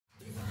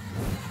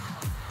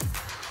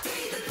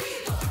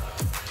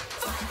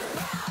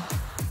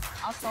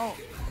So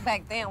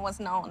back then was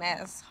known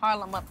as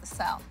Harlem of the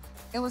South.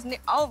 It was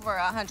over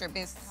 100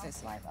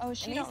 businesses. Like, oh,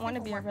 she don't want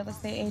to be a real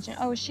estate agent.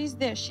 Oh, she's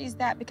this, she's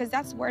that, because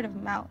that's word of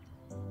mouth.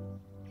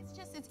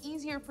 It's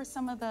easier for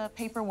some of the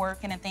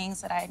paperwork and the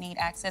things that I need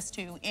access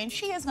to, and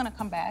she is going to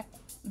come back.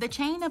 The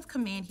chain of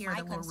command here,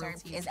 my concern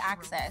is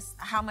access.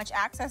 How much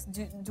access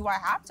do I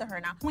have to her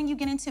now? When you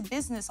get into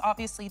business,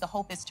 obviously the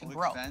hope is to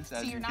grow. As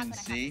you can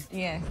see,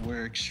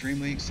 we're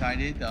extremely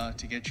excited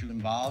to get you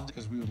involved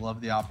because we would love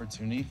the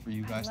opportunity for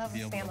you guys to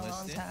be able to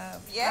list it.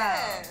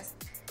 Yes.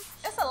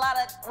 It's a lot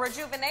of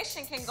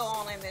rejuvenation can go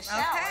on in this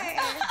shower. Okay.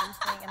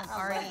 And I'm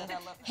already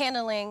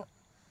handling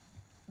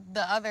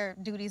the other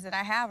duties that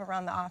I have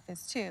around the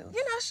office, too.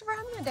 You know, Sherelle,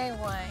 I'm a day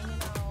one, you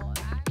know.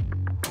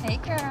 Hey,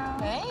 girl.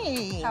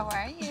 Hey. How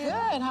are you?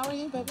 Good. How are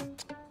you, baby?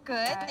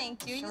 Good,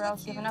 thank you.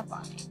 Sherelle's giving up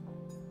on me.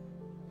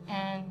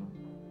 And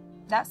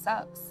that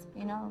sucks,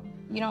 you know?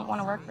 You don't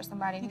want to work for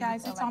somebody. You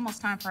guys, it's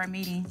almost time for a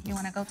meeting. You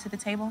want to go to the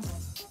table?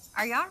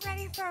 Are y'all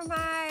ready for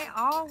my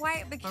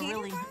all-white bikini? But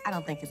really, I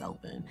don't think it's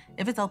open.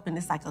 If it's open,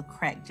 it's like a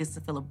crack just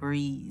to feel a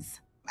breeze.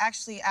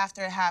 Actually,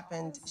 after it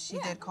happened, she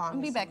did call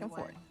me. Be back and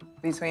forth.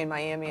 Between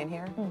Miami and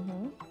here?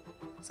 Mm-hmm.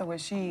 So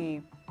was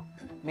she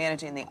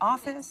managing the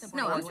office?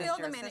 No, I'm still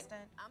the manager.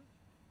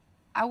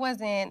 I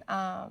wasn't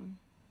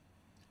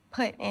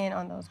put in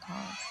on those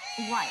calls.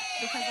 Right,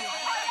 because of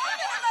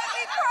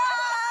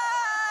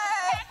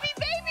Happy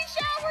baby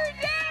shower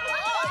day!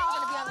 I was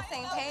gonna be on the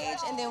same page,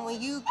 and then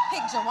when you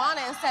picked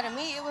Joanna instead of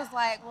me, it was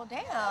like, well,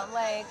 damn,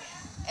 like,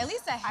 at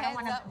least a heads I don't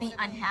want to be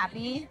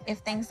unhappy if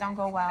things don't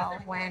go well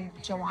when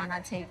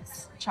Joanna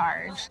takes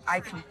charge. I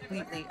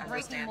completely understand.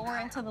 Breaking more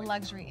into the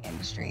luxury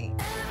industry. Can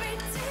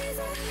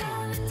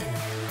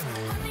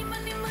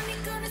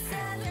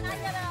I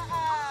get a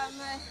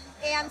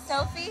Anne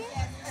Sophie?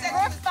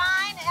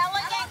 Refined,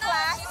 elegant,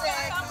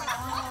 classic.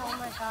 Oh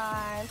my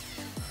gosh.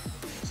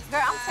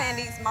 Girl, I'm tearing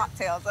these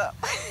mocktails up.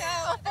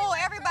 Fool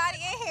everybody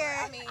in here.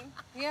 I mean,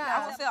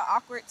 I would feel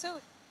awkward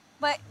too.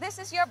 But this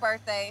is your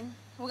birthday.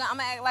 I'm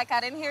gonna act like I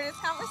didn't hear this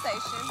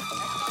conversation.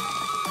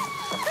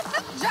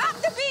 Drop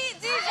the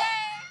beat, DJ!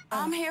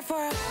 I'm here for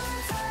a...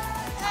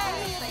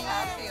 Hey, say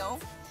how I feel.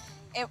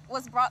 It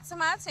was brought to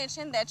my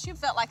attention that you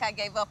felt like I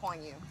gave up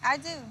on you. I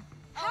do.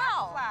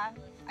 How? Why?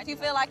 Do you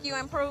feel like you're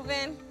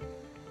improving?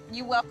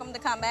 You welcome to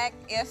come back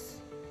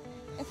if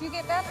you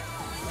get better.